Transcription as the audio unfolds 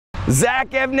Zach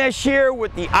Evnesh here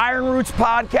with the Iron Roots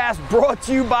podcast, brought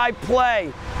to you by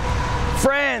Play.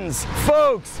 Friends,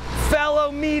 folks, fellow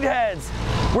meatheads,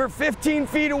 we're 15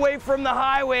 feet away from the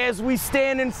highway as we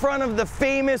stand in front of the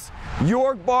famous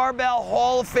York Barbell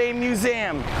Hall of Fame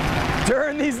Museum.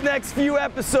 During these next few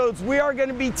episodes, we are going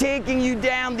to be taking you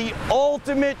down the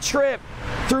ultimate trip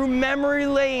through memory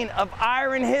lane of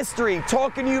iron history,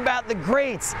 talking to you about the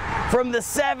greats from the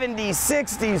 70s,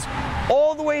 60s,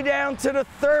 all the way down to the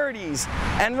 30s.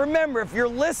 And remember, if you're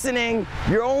listening,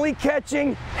 you're only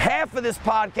catching half of this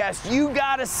podcast. You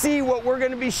got to see what we're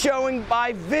going to be showing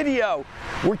by video.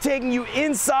 We're taking you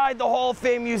inside the Hall of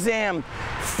Fame Museum,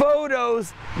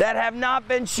 photos that have not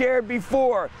been shared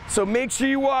before. So make sure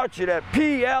you watch it at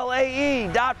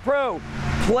plae.pro,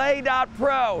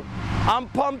 play.pro. I'm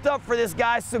pumped up for this,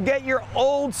 guys, so get your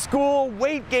old school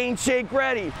weight gain shake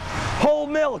ready. Whole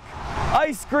milk,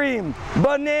 ice cream,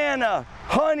 banana,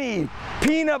 honey,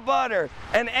 peanut butter,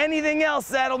 and anything else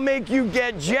that'll make you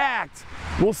get jacked.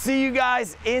 We'll see you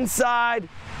guys inside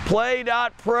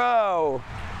play.pro.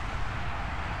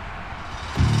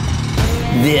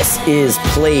 This is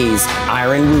Play's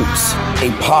Iron Roots, a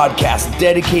podcast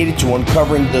dedicated to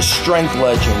uncovering the strength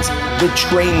legends, the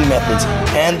training methods,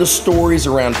 and the stories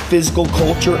around physical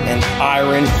culture and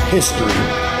iron history.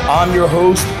 I'm your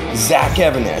host, Zach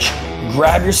Evnesh.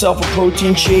 Grab yourself a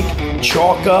protein shake,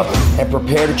 chalk up, and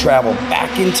prepare to travel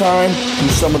back in time through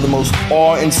some of the most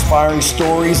awe-inspiring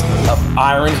stories of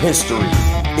iron history.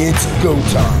 It's go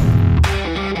time.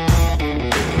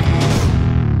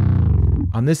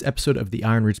 On this episode of the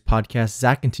Iron Roots podcast,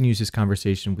 Zach continues his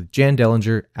conversation with Jan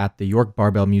Dellinger at the York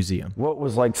Barbell Museum. What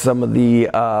was like some of the,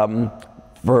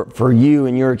 for you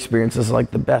and your experiences,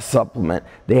 like the best supplement?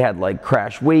 They had like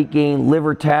crash weight gain,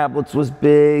 liver tablets was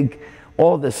big,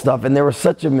 all this stuff. And there was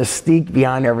such a mystique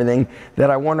behind everything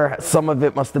that I wonder, some of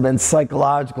it must have been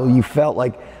psychological. You felt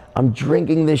like, I'm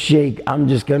drinking this shake, I'm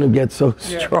just gonna get so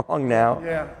strong now.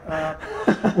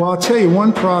 Well, I'll tell you,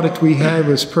 one product we had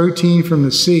was protein from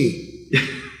the sea.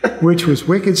 Which was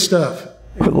wicked stuff.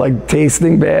 Like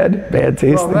tasting bad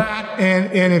tasting. Well, that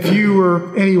and if you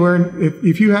were anywhere,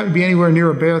 if you happened to be anywhere near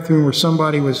a bathroom where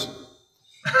somebody was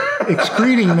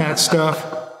excreting that stuff,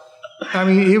 I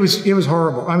mean, it was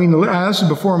horrible. I mean, this is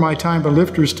before my time, but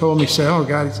lifters told me, say, "Oh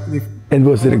God." And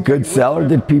was it a good seller?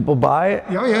 Did people buy it?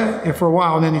 Oh yeah, for a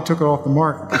while, and then they took it off the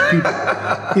market.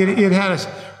 It had a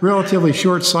relatively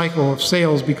short cycle of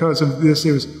sales because of this.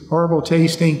 It was horrible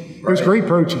tasting. It was great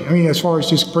protein. I mean, as far as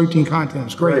just protein content, it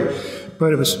was great. Right.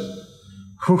 But it was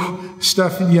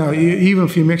stuff, you know, even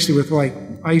if you mixed it with like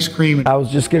ice cream. I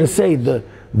was just gonna say the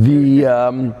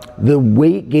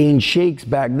weight gain shakes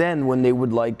back then, when they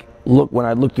would like when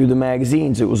I looked through the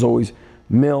magazines, it was always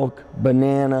milk,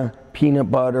 banana,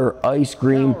 peanut butter, ice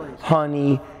cream,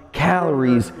 honey,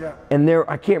 calories. And there,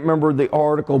 I can't remember the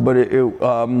article, but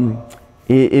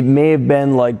it may have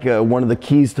been like one of the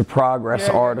Keys to Progress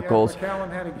articles.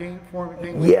 Had a form of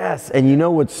gain. Yes, and you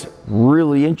know what's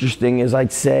really interesting is,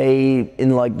 I'd say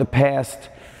in like the past,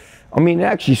 I mean, it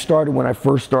actually started when I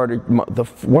first started.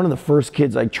 One of the first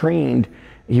kids I trained,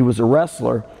 he was a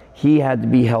wrestler. He had to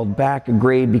be held back a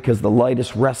grade because the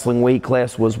lightest wrestling weight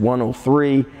class was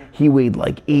 103. He weighed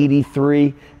like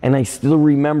 83, and I still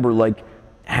remember like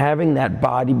having that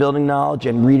bodybuilding knowledge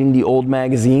and reading the old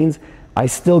magazines. I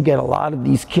still get a lot of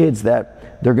these kids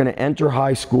that they're going to enter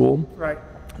high school. Right.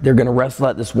 They're going to wrestle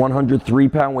at this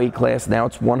 103-pound weight class. Now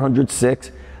it's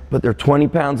 106, but they're 20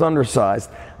 pounds undersized.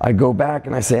 I go back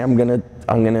and I say, I'm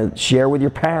gonna share with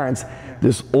your parents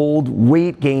this old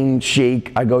weight gain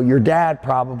shake. I go, your dad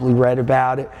probably read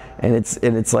about it, and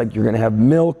it's like you're gonna have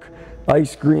milk,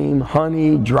 ice cream,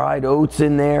 honey, dried oats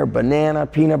in there, banana,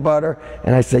 peanut butter.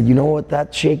 And I said, you know what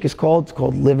that shake is called? It's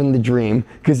called living the dream,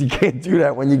 because you can't do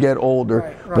that when you get older.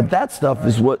 Right. But that stuff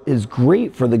is what is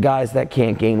great for the guys that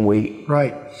can't gain weight.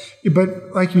 Right.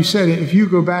 But like you said, if you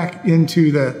go back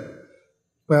into the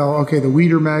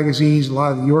Weeder magazines, a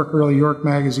lot of the early York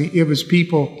magazine, it was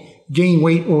people gain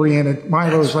weight oriented.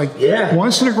 Mine was like,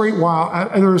 once in a great while,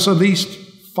 there was at least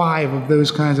 5 of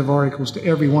those kinds of articles to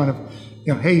every one of,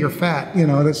 you know, hey, you're fat, you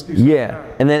know.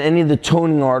 And then any of the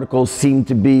toning articles seemed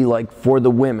to be like for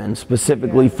the women,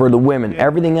 specifically for the women.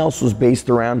 Everything else was based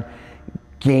around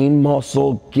gain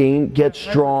muscle, get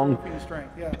strong,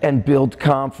 and build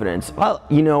confidence. Well,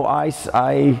 you know,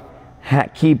 I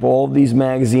keep all of these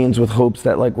magazines with hopes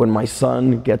that like when my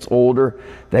son gets older,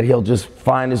 that he'll just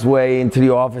find his way into the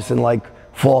office and like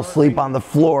fall asleep on the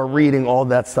floor reading all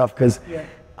that stuff, because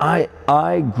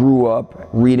I grew up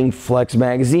reading Flex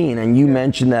magazine, and you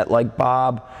mentioned that like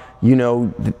Bob you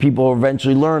know, the people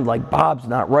eventually learned, like, Bob's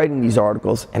not writing these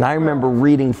articles. And I remember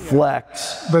reading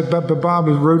Flex. But Bob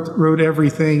wrote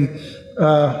everything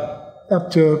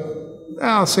up to,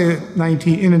 I'll say into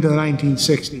the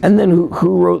 1960s. And then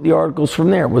who wrote the articles from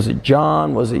there? Was it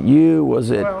John? Was it you? Was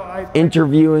it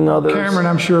interviewing others? Cameron,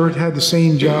 I'm sure, had the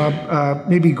same job.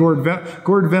 Maybe Gord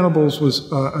Venables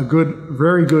was a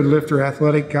very good lifter,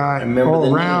 athletic guy,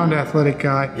 all-around athletic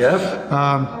guy.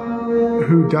 Yep.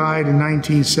 Who died in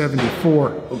 1974.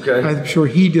 Okay. I'm sure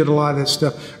he did a lot of that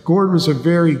stuff. Gord was a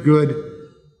very good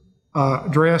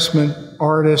draftsman,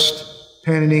 artist,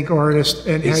 pen and ink artist,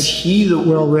 and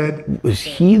well-read. Was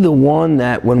he the one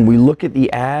that, when we look at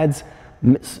the ads,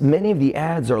 many of the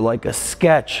ads are like a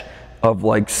sketch of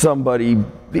like somebody,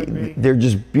 they're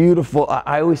just beautiful.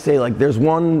 I always say, like, there's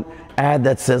one ad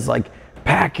that says, like,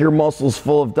 pack your muscles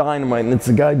full of dynamite, and it's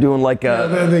a guy doing like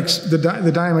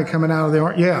the dynamite coming out of the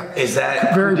arm. Yeah. Is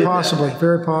that very possibly?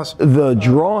 Very possibly. The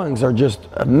drawings are just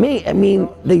amazing. I mean,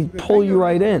 they pull you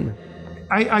right in.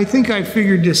 I think I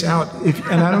figured this out,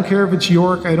 and I don't care if it's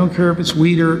York, I don't care if it's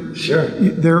Weeder. Sure.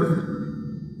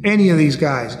 Any of these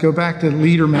guys, go back to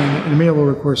Leaderman and mail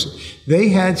order courses, they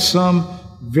had some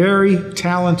very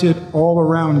talented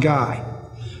all-around guy.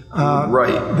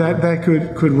 Right. That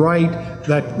could write,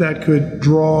 that could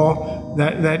draw,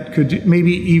 that could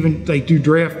maybe even like do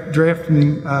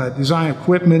drafting, design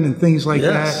equipment and things like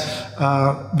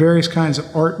that. Various kinds of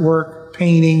artwork,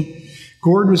 painting.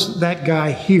 Gord was that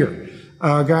guy here.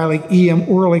 A guy like E.M.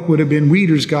 Orlick would have been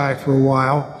Weeder's guy for a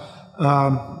while.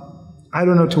 I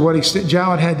don't know to what extent.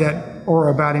 Jowett had that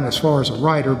aura about him as far as a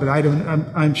writer, but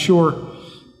I'm sure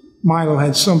Milo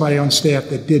had somebody on staff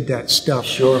that did that stuff.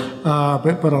 Sure.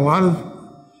 But a lot of,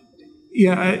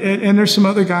 and there's some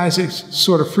other guys that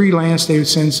sort of freelance. They would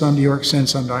send some to York, send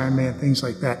some to Iron Man, things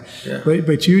like that. Yeah.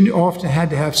 But you often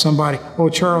had to have somebody. Oh,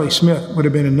 Charlie Smith would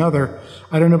have been another.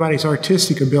 I don't know about his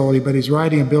artistic ability, but his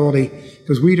writing ability,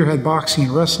 because Weeder had boxing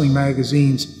and wrestling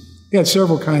magazines. He had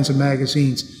several kinds of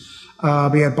magazines.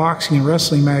 We had boxing and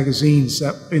wrestling magazines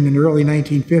that in the early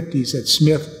 1950s that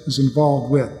Smith was involved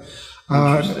with.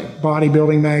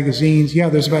 Bodybuilding magazines. Yeah,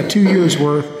 there's about 2 years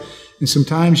worth. And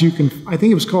sometimes you can, I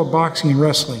think it was called Boxing and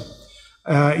Wrestling.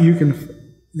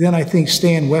 Then I think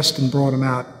Stan Weston brought them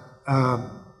out.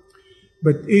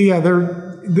 But yeah,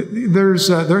 they're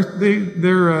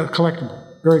collectible.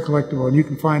 Very collectible, and you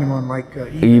can find them on like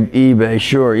eBay.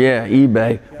 Sure, yeah,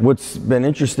 eBay. What's been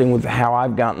interesting with how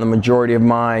I've gotten the majority of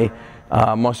my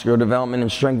muscular development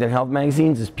and strength and health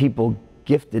magazines is people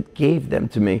gave them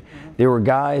to me. They were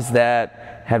guys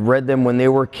that had read them when they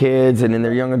were kids and in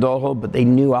their young adulthood, but they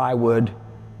knew I would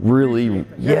really,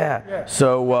 yeah.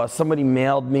 So somebody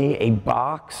mailed me a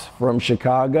box from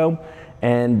Chicago,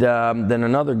 and then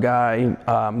another guy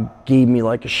gave me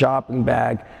like a shopping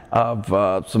bag of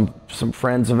some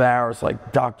friends of ours,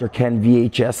 like Dr. Ken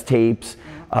VHS tapes,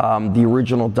 the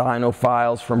original Dino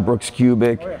files from Brooks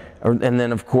Cubic, and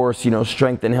then of course, you know,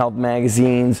 Strength and Health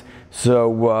magazines.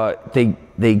 So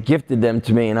they gifted them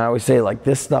to me, and I always say, like,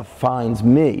 this stuff finds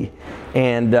me.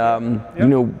 And you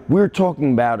know, we were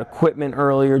talking about equipment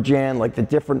earlier, Jan, like the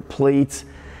different plates.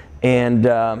 And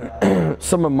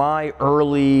some of my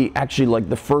early, actually like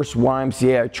the first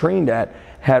YMCA I trained at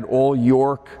had all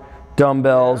York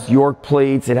dumbbells, York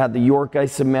plates. It had the York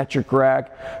isometric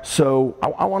rack. So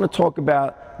I want to talk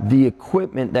about the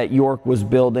equipment that York was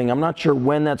building. I'm not sure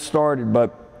when that started,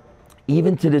 but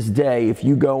even to this day, if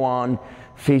you go on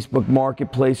Facebook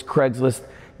Marketplace, Craigslist,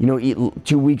 you know,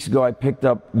 2 weeks ago I picked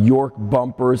up York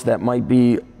bumpers that might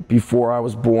be before I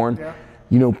was born. Yeah.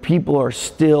 You know, people are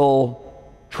still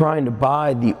trying to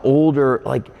buy the older,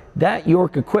 like that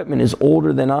York equipment is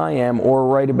older than I am, or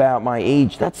right about my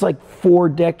age. That's like 4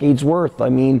 decades worth. I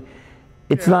mean,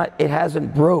 it's not, it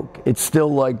hasn't broke. It's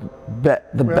still like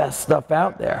the best stuff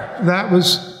out there. That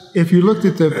was, if you looked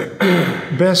at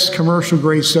the best commercial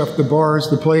grade stuff, the bars,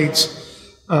 the plates,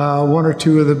 1 or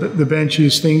 2 of the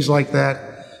benches, things like that,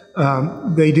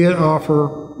 they did offer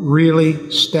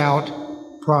really stout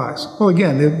products. Well,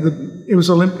 again, it was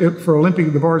for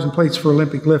Olympic, the bars and plates for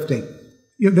Olympic lifting.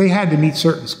 They had to meet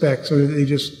certain specs, so they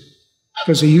just,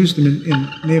 because they used them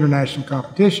in the international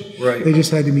competition. Right. They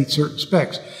just had to meet certain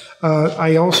specs.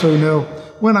 I also know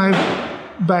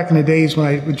back in the days when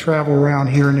I would travel around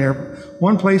here and there,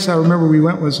 one place I remember we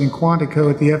went was in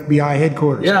Quantico at the FBI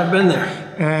headquarters. Yeah, I've been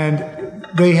there. And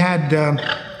they had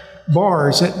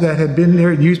bars that had been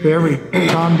there and used by every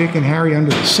Tom, Dick, and Harry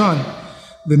under the sun.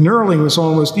 The knurling was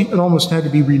almost had to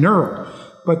be re-knurled.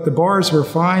 But the bars were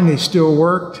fine, they still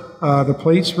worked, the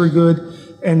plates were good,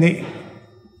 and they,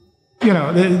 you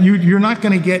know, you're not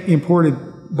going to get imported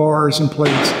bars and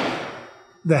plates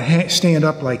that stand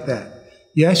up like that.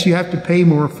 Yes, you have to pay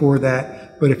more for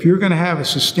that, but if you're going to have a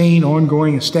sustained,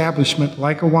 ongoing establishment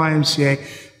like a YMCA,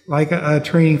 like a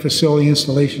training facility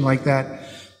installation like that,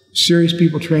 serious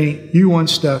people training, you want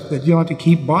stuff that you don't have to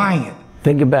keep buying it.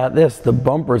 Think about this, the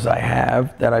bumpers I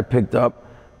have that I picked up,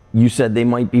 you said they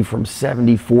might be from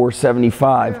 74,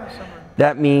 75. Yeah,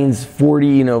 that means 40,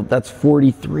 you know, that's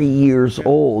 43 years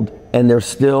old, and they're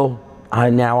still,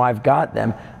 now I've got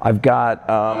them. I've got...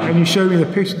 and you showed me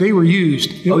the picture, they were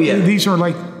used. Oh yeah. These are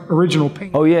like original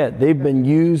paint. Oh yeah, they've been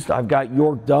used. I've got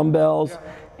York dumbbells,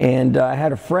 and I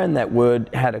had a friend that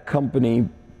had a company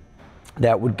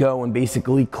that would go and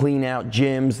basically clean out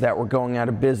gyms that were going out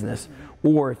of business.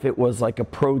 Or if it was like a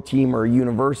pro team or a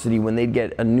university, when they'd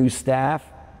get a new staff,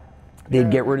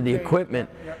 they'd get rid of the equipment.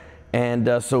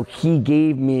 And so he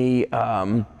gave me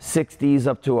 60s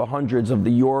up to 100s of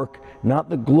the York, not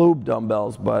the globe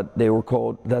dumbbells, but they were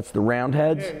called, that's the round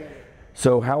heads.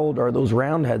 So how old are those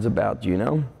round heads about, do you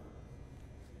know?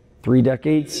 3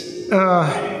 decades?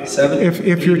 7?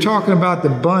 If you're talking about the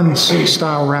buns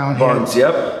style round heads. Buns,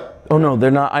 yep. Oh no, they're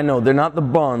not, I know, they're not the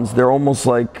buns, they're almost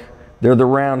like, they're the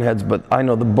round heads, but I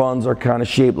know the buns are kind of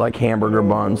shaped like hamburger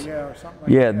buns.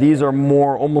 Yeah, these are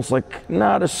more almost like,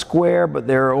 not a square, but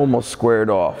they're almost squared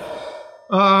off.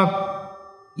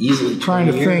 Easily trying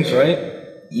to years, think. Right?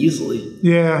 Easily.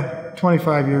 Yeah,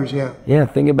 25 years, yeah. Yeah,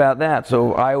 think about that.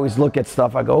 So I always look at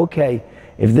stuff, I go, okay,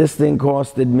 if this thing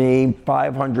costed me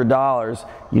 $500,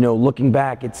 you know, looking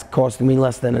back, it's costing me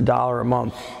less than $1 a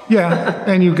month. Yeah,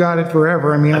 and you got it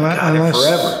forever. I mean, unless,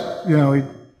 forever. You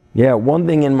know. Yeah, one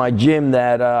thing in my gym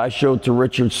that I showed to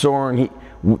Richard Soren,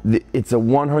 it's a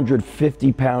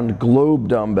 150-pound globe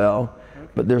dumbbell,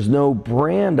 but there's no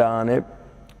brand on it.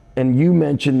 And you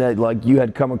mentioned that like you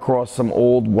had come across some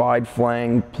old wide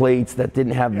flang plates that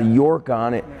didn't have the York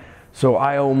on it. So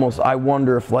I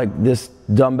wonder if like this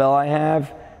dumbbell I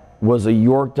have was a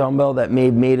York dumbbell that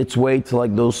made its way to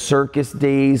like those circus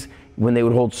days when they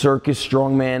would hold circus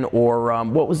strongman, or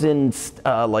what was in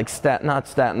like not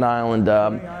Staten Island,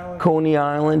 Coney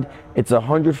Island. It's a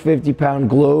 150-pound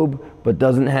globe, but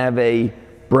doesn't have a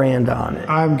brand on it.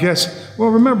 I'm guessing. Well,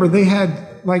 remember they had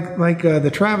like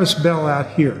the Travis Bell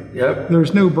out here. Yep.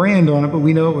 There's no brand on it, but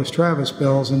we know it was Travis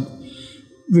Bell's, and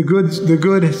the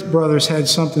Good brothers had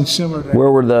something similar to that.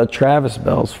 Where were the Travis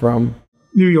Bells from?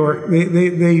 New York.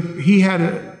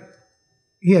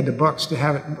 He had the bucks to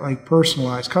have it like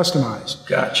personalized, customized.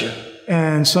 Gotcha.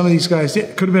 And some of these guys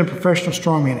could have been professional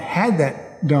strongmen, had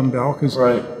that dumbbell, because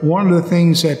one of the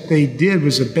things that they did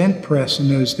was a bent press in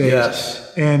those days.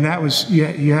 Yes. And that was,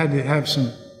 you had to have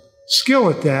some skill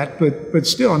at that, but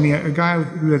still, I mean, a guy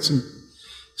who had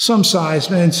some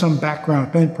size and some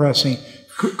background bent pressing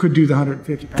could do the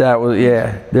 150 pounds. That was,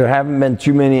 yeah. There haven't been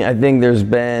too many. I think there's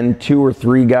been 2 or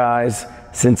 3 guys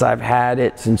since I've had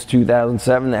it, since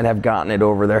 2007, that have gotten it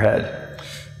over their head.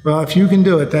 Well, if you can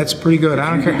do it, that's pretty good. I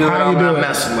don't care how you do it. I'm not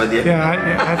messing with you.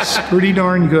 Yeah, that's pretty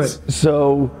darn good.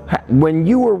 So when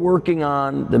you were working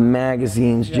on the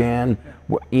magazines, Jan,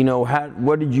 you know,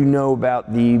 what did you know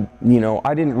about the, you know,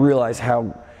 I didn't realize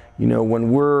how, you know,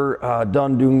 when we're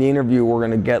done doing the interview, we're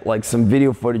going to get like some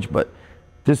video footage, but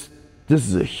this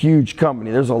is a huge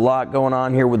company. There's a lot going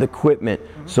on here with equipment.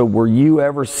 So were you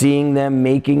ever seeing them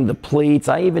making the plates?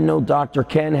 I even know Dr.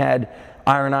 Ken had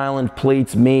Iron Island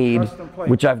plates made,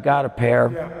 which I've got a pair.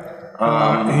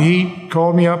 He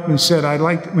called me up and said, I'd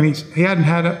like to, when he hadn't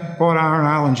bought Iron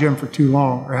Island gym for too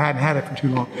long, or hadn't had it for too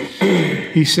long.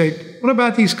 He said, what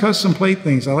about these custom plate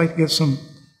things? I'd like to get some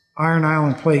Iron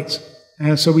Island plates.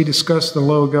 And so we discussed the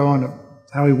logo and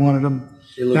how he wanted them.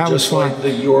 That was fine. Like the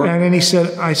York. And then I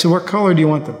said, what color do you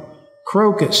want them?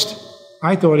 Crocus.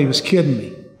 I thought he was kidding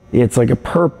me. It's like a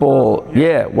purple.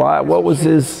 Yeah. Why? What was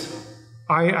his?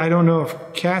 I don't know if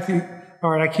Kathy. All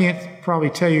right, I can't probably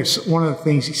tell you one of the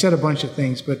things. He said a bunch of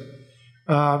things, but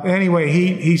anyway,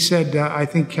 he said I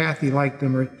think Kathy liked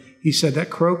them, or he said that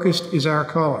crocus is our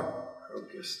color.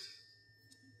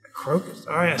 Crocus.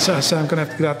 All right, so I'm going to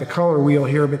have to get out the color wheel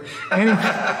here, but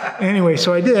anyway,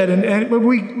 so I did, and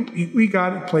we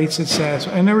got plates that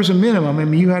satisfied, and there was a minimum. I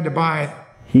mean, you had to buy.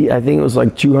 I think it was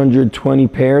like 220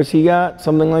 pairs he got,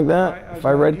 something like that, if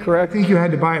I read correct. I think you had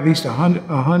to buy at least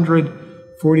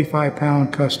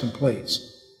 145-pound custom plates.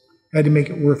 Had to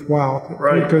make it worthwhile,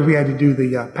 because we had to do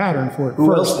the pattern for it.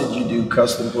 Who else did you do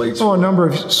custom plates for? Oh, a number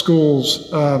of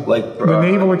schools, like the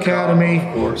Naval Academy.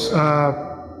 Of course.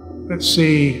 Let's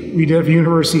see, we did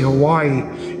University of Hawaii.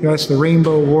 That's the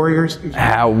Rainbow Warriors.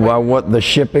 What the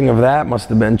shipping of that must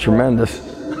have been tremendous.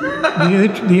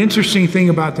 the interesting thing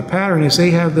about the pattern is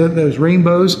they have those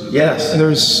rainbows. Yes.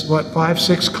 There's, what, 5,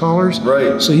 6 colors?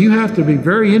 Right. So you have to be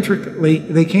very intricately,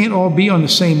 they can't all be on the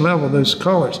same level, those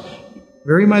colors.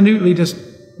 Very minutely, just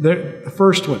the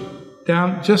first one,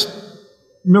 down just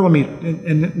millimeter,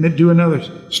 and then do another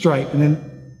stripe, and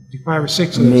then 5 or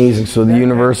 6 of those. Amazing. So the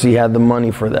university had the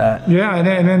money for that. Yeah,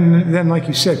 and then, like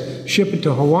you said, ship it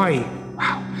to Hawaii.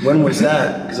 Wow. When was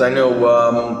that? Because I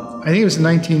know... I think it was the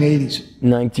 1980s.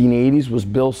 1980s. Was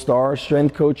Bill Starr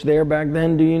strength coach there back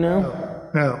then? Do you know?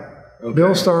 No. Okay.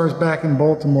 Bill Starr is back in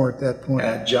Baltimore at that point.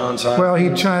 At Johns Hopkins? Well, he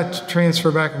tried to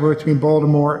transfer back and forth between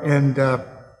Baltimore and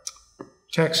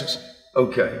Texas.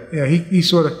 Okay. Yeah, he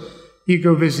sort of, he'd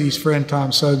go visit his friend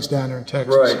Tom Suggs down there in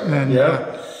Texas. Right. And,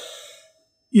 yeah.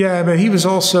 Yeah, but he was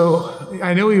also,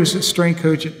 I know he was a strength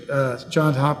coach at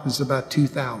Johns Hopkins about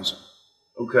 2000.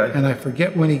 Okay. And I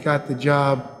forget when he got the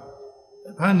job,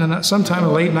 I don't know, sometime in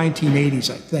the late 1980s,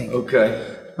 I think. Okay.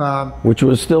 Which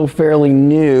was still fairly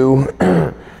new.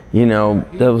 You know,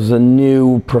 that was a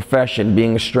new profession,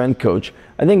 being a strength coach.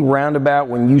 I think roundabout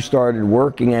when you started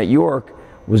working at York,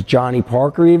 was Johnny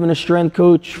Parker even a strength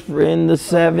coach in the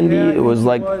 70s? Yeah, it was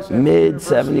like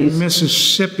mid-70s.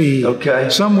 Mississippi. Okay.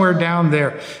 Somewhere down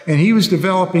there. And he was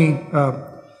developing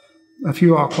a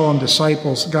few, I'll call them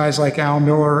disciples, guys like Al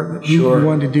Miller, who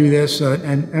wanted to do this,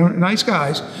 and nice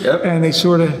guys. Yep. And they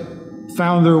sort of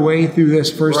found their way through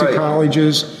this, first at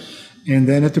colleges and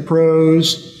then at the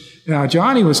pros. Now,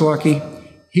 Johnny was lucky.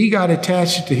 He got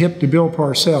attached at the hip to Bill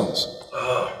Parcells.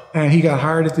 And he got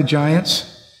hired at the Giants.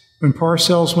 When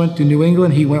Parcells went to New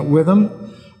England, he went with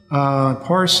him.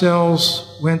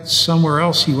 Parcells went somewhere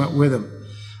else, he went with him.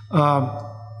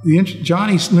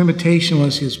 Johnny's limitation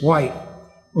was his wife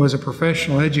was a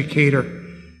professional educator,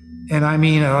 and I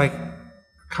mean like a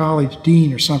college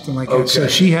dean or something like that. So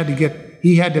he had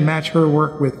to match her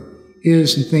work with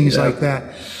his and things like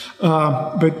that.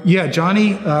 But yeah,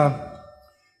 Johnny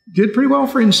did pretty well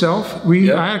for himself. I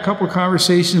had a couple of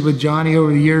conversations with Johnny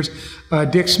over the years.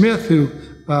 Dick Smith, who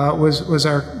was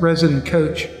our resident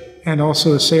coach and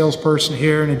also a salesperson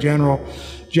here and a general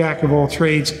jack of all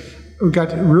trades. We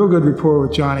got a real good rapport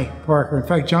with Johnny Parker. In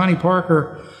fact, Johnny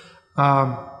Parker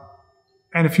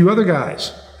and a few other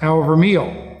guys, Al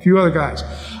Vermeil, a few other guys,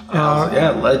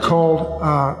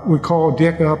 would call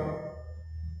Dick up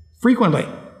frequently.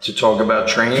 To talk about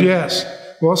training? Yes.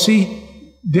 Well, see,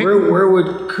 Dick,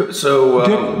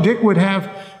 Dick would have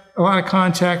a lot of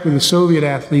contact with the Soviet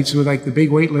athletes, with like the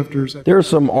big weightlifters. There are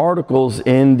some articles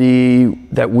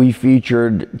that we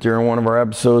featured during one of our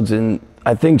episodes in,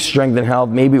 I think, Strength and Health.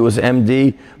 Maybe it was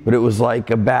MD, but it was like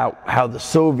about how the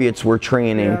Soviets were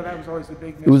training. Yeah, that was always the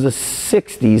big. It was the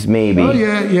 60s, maybe. Oh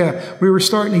yeah. We were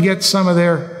starting to get some of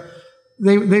their.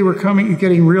 They were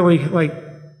getting really like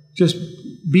just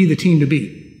be the team to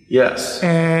beat. Yes.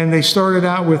 And they started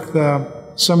out with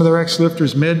some of their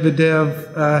ex-lifters.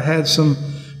 Medvedev had some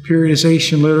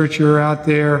periodization literature out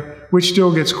there, which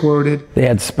still gets quoted. They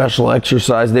had special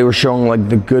exercise. They were showing like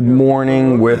the good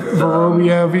morning with...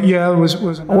 Vorobiev, yeah, was...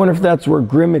 I wonder if that's where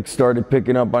Grimmick started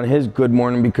picking up on his good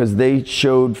morning, because they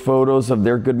showed photos of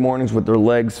their good mornings with their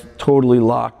legs totally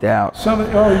locked out. Some of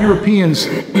the Europeans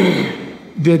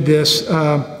did this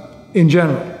in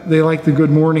general. They liked the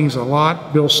good mornings a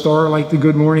lot. Bill Starr liked the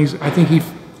good mornings. I think he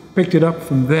picked it up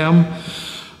from them.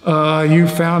 You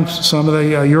found some of the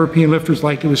European lifters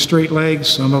liked it with straight legs.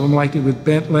 Some of them liked it with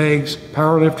bent legs.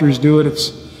 Power lifters do it.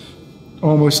 It's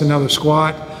almost another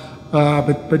squat.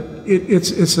 But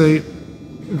it's a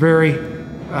very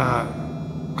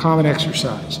common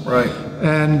exercise. Right.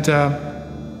 And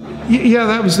yeah,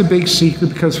 that was the big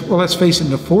secret because, well, let's face it, in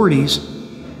the 40s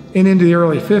and into the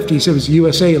early 50s, it was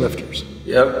USA lifters.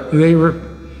 Yep. It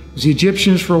was the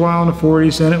Egyptians for a while in the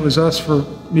 40s, then it was us for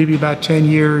maybe about 10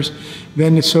 years.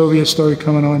 Then the Soviets started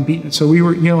coming on and beating it. So we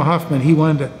were, Huffman,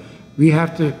 we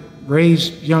have to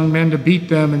raise young men to beat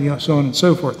them, and so on and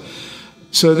so forth.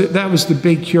 So that was the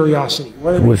big curiosity.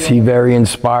 Was he very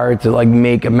inspired to like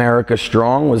make America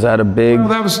strong? Was that a big? Well,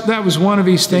 that was one of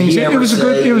these things. It was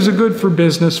a good for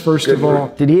business, first of all.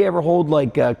 Did he ever hold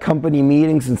like company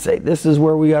meetings and say, "This is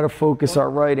where we got to focus our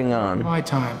writing on"? My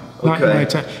time, not my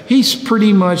time. He's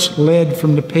pretty much led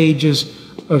from the pages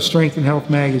of Strength and Health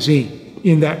magazine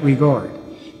in that regard,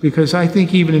 because I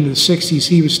think even in the 60s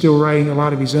he was still writing a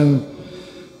lot of his own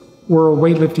World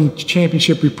Weightlifting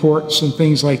Championship reports and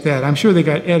things like that. I'm sure they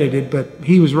got edited, but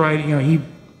he was writing, he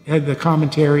had the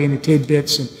commentary and the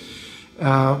tidbits and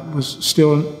was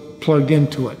still plugged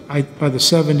into it. By the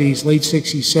 70s, late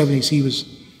 60s, 70s, he was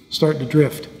starting to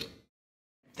drift.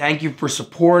 Thank you for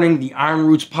supporting the Iron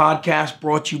Roots podcast,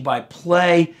 brought to you by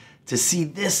Play. To see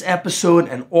this episode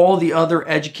and all the other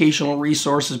educational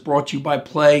resources brought to you by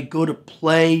Play, go to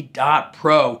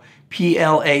play.pro,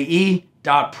 Plae.pro.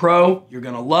 You're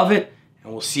going to love it,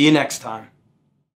 and we'll see you next time.